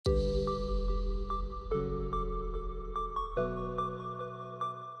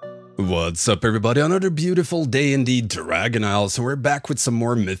What's up everybody, another beautiful day in the Dragon Isles, and we're back with some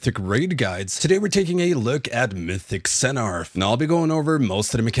more Mythic raid guides. Today we're taking a look at Mythic Sennarth. Now I'll be going over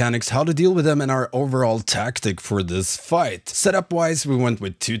most of the mechanics, how to deal with them, and our overall tactic for this fight. Setup wise, we went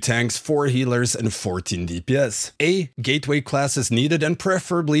with 2 tanks, 4 healers, and 14 DPS. A gateway class is needed, and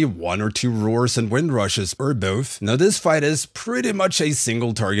preferably 1 or 2 roars and wind rushes, or both. Now this fight is pretty much a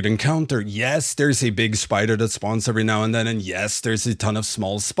single target encounter. Yes, there's a big spider that spawns every now and then, and yes, there's a ton of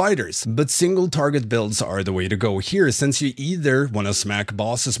small spiders. But single target builds are the way to go here, since you either want to smack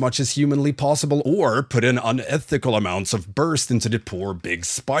boss as much as humanly possible or put in unethical amounts of burst into the poor big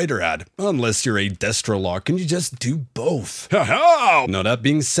spider ad. Unless you're a Destrolock and you just do both. Haha! Now that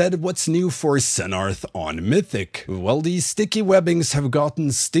being said, what's new for Sennarth on Mythic? Well, these sticky webbings have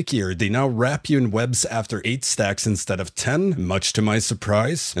gotten stickier. They now wrap you in webs after 8 stacks instead of 10, much to my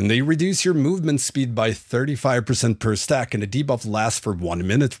surprise. And they reduce your movement speed by 35% per stack, and the debuff lasts for 1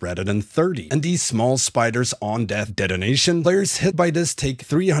 minute rather than 30. And these small spiders on death detonation, players hit by this take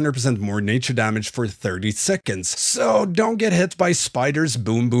 300% more nature damage for 30 seconds. So don't get hit by spiders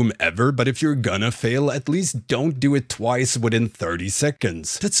boom boom ever, but if you're gonna fail, at least don't do it twice within 30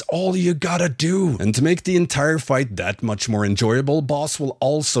 seconds. That's all you gotta do. And to make the entire fight that much more enjoyable, boss will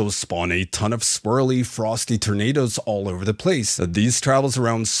also spawn a ton of swirly, frosty tornadoes all over the place. These travels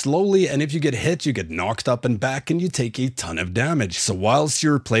around slowly, and if you get hit, you get knocked up and back and you take a ton of damage. So whilst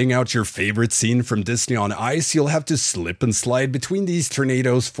you're playing out your favorite scene from Disney on Ice, you'll have to slip and slide between these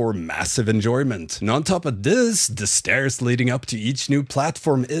tornadoes for massive enjoyment. And on top of this, the stairs leading up to each new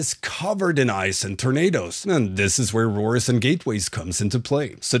platform is covered in ice and tornadoes. And this is where roars and gateways comes into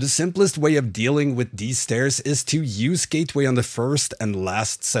play. So the simplest way of dealing with these stairs is to use gateway on the first and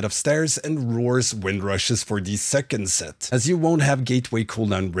last set of stairs and roars wind rushes for the second set, as you won't have gateway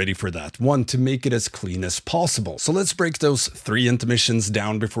cooldown ready for that one to make it as clean as possible. So let's break those 3 intermissions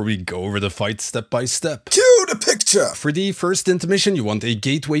down before we go over the fight step by step. Cue the picture! For the first intermission, you want a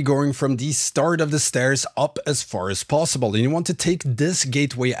gateway going from the start of the stairs up as far as possible, and you want to take this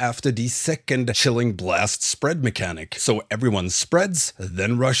gateway after the second chilling blast spread mechanic. So everyone spreads,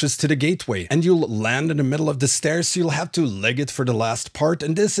 then rushes to the gateway, and you'll land in the middle of the stairs, so you'll have to leg it for the last part,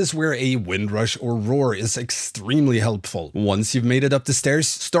 and this is where a wind rush or roar is extremely helpful. Once you've made it up the stairs,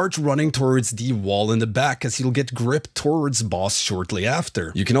 start running towards the wall in the back, as you'll get gripped towards boss shortly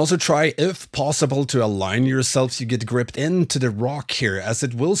after. You can also try, if possible, to align yourself so you get gripped into the rock here, as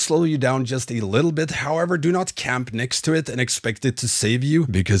it will slow you down just a little bit. However, do not camp next to it and expect it to save you,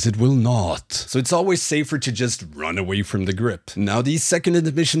 because it will not. So it's always safer to just run away from the grip. Now the second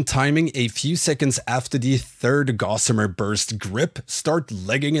intermission timing, a few seconds after the third Gossamer burst grip, start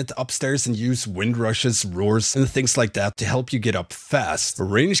legging it upstairs and use wind rushes, roars, and things like that to help you get up fast.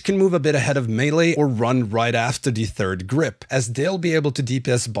 Range can move a bit ahead of melee or run right after the third grip, as they'll be able to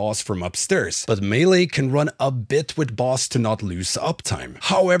DPS boss from upstairs, but melee can run a bit with boss to not lose uptime.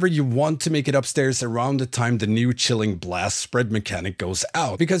 However, you want to make it upstairs around the time the new chilling blast spread mechanic goes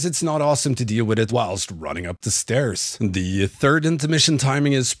out, because it's not awesome to deal with it whilst running up the stairs. The third intermission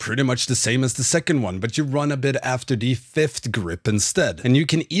timing is pretty much the same as the second one, but you run a bit after the 5th grip instead. And you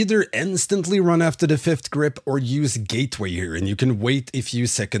can either instantly run after the 5th grip or use gateway here, and you can wait a few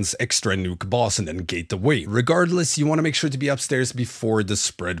seconds extra, nuke boss, and then gate away. Regardless, you want to make sure to be upstairs before the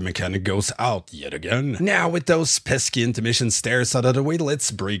spread mechanic goes out yet again. Now with those pesky intermission stairs out of the way,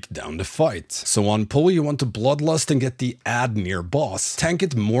 let's break down the fight. So on pull, you want to bloodlust and get the ad near boss. Tank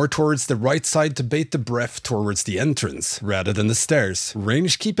it more towards the right side to bait the breath towards the entrance rather than the stairs.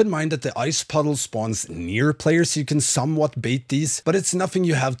 Range, keep in mind that the ice puddle spawns near players, so you can somewhat bait these, but it's nothing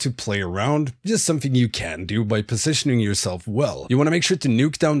you have to play around, just something you can do by positioning yourself well. You want to make sure to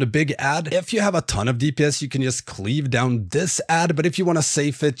nuke down the big ad. If you have a ton of DPS, you can just cleave down this ad, but if you want to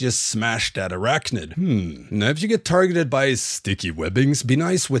safe it, just smash that arachnid. Now if you get targeted by sticky webbings, be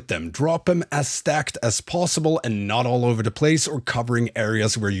nice with them. Drop them as stacked as possible and not all over the place or covering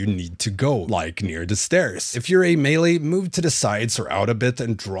areas where you need to go, like near the stairs. If you're a melee, move to the sides or out a bit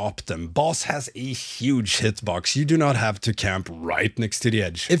and drop them. Boss has a huge hitbox. You do not have to camp right next to the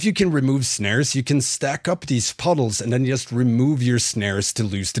edge. If you can remove snares, you can stack up these puddles and then just remove your snares to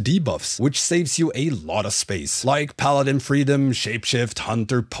lose the debuffs, which saves you a lot of space, like Paladin Freedom, Shapeshift,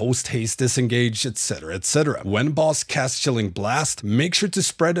 Hunter, Post Haste Disengage, etc, etc. When boss casts Chilling Blast, make sure to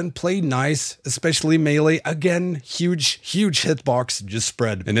spread and play nice, especially melee. Again, huge hitbox, just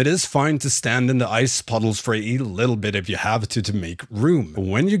spread. And it is fine to stand in the ice puddles for a little bit if you have to make room.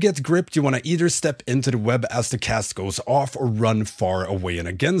 When you get gripped, you want to either step into the web as the cast goes off or run far away and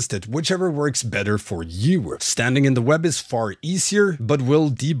against it, whichever works better for you. Standing in the web is far easier, but will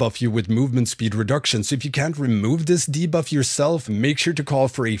debuff you with movement speed reduction, so if you can't remove this debuff yourself, make sure sure to call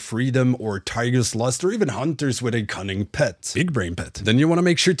for a Freedom or Tiger's Lust or even Hunters with a Cunning pet. Big brain pet. Then you want to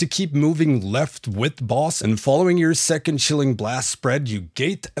make sure to keep moving left with boss, and following your second Chilling Blast spread, you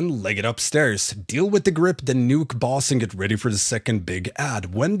gate and leg it upstairs. Deal with the grip, then nuke boss and get ready for the second big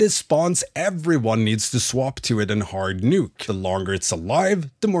ad. When this spawns, everyone needs to swap to it and hard nuke. The longer it's alive,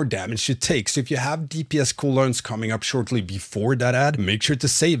 the more damage it takes. So if you have DPS cooldowns coming up shortly before that ad, make sure to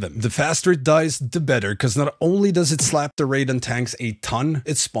save them. The faster it dies, the better, because not only does it slap the raid and tanks a ton,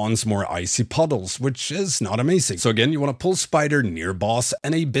 it spawns more icy puddles, which is not amazing. So again, you want to pull Spider near boss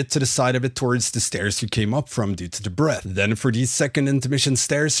and a bit to the side of it towards the stairs you came up from due to the breath. Then for the second intermission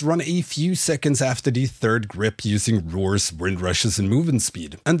stairs, run a few seconds after the third grip using roars, wind rushes, and movement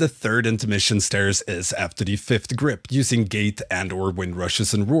speed. And the third intermission stairs is after the fifth grip using gate and or wind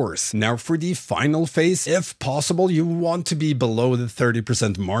rushes and roars. Now for the final phase, if possible, you want to be below the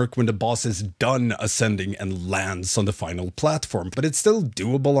 30% mark when the boss is done ascending and lands on the final platform, but it's still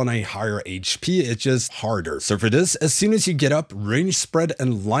doable on a higher HP, it's just harder. So for this, as soon as you get up, range spread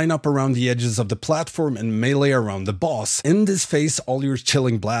and line up around the edges of the platform and melee around the boss. In this phase, all your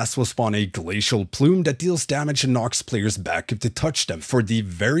Chilling Blasts will spawn a glacial plume that deals damage and knocks players back if they touch them. For the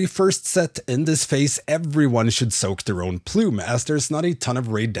very first set in this phase, everyone should soak their own plume, as there's not a ton of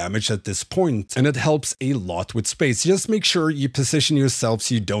raid damage at this point, and it helps a lot with space. Just make sure you position yourself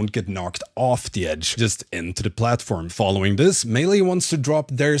so you don't get knocked off the edge, just into the platform. Following this, melee wants to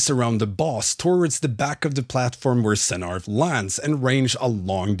drop theirs around the boss towards the back of the platform where Sennarth lands and range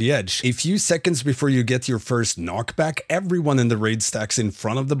along the edge. A few seconds before you get your first knockback, everyone in the raid stacks in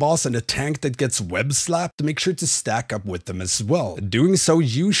front of the boss, and the tank that gets web slapped, make sure to stack up with them as well. Doing so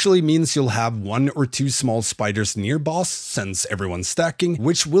usually means you'll have 1 or 2 small spiders near boss, since everyone's stacking,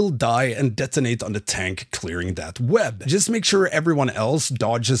 which will die and detonate on the tank, clearing that web. Just make sure everyone else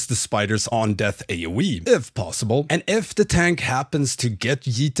dodges the spiders on death AoE, if possible. And if the tank happens to get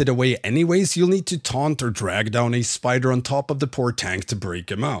yeeted away anyways, you'll need to taunt or drag down a spider on top of the poor tank to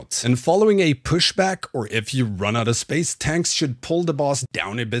break him out. And following a pushback, or if you run out of space, tanks should pull the boss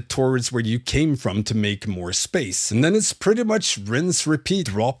down a bit towards where you came from to make more space. And then it's pretty much rinse repeat.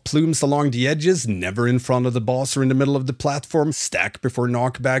 Drop plumes along the edges, never in front of the boss or in the middle of the platform, stack before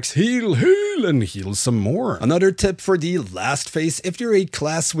knockbacks, heal, and heal some more. Another tip for the last phase, if you're a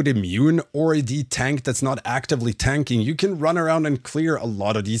class with immune or the tank that's not actively tanking, you can run around and clear a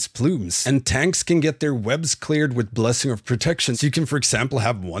lot of these plumes. And tanks can get their webs cleared with Blessing of Protection. So you can, for example,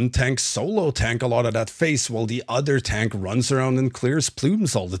 have one tank solo tank a lot of that phase while the other tank runs around and clears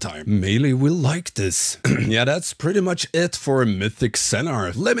plumes all the time. Melee will like this. Yeah, that's pretty much it for Mythic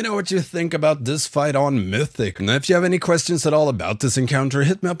Sennarth. Let me know what you think about this fight on Mythic. And if you have any questions at all about this encounter,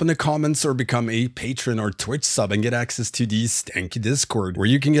 hit me up in the comments or become a patron or Twitch sub and get access to the Stankie Discord, where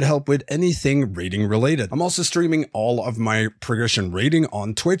you can get help with anything raiding related. I'm also streaming all of my progression raiding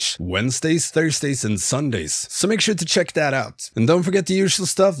on Twitch Wednesdays, Thursdays, and Sundays, so make sure to check that out. And don't forget the usual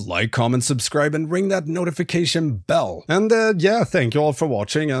stuff: like, comment, subscribe, and ring that notification bell. And yeah, thank you all for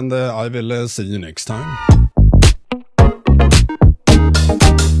watching, and I will see you next time.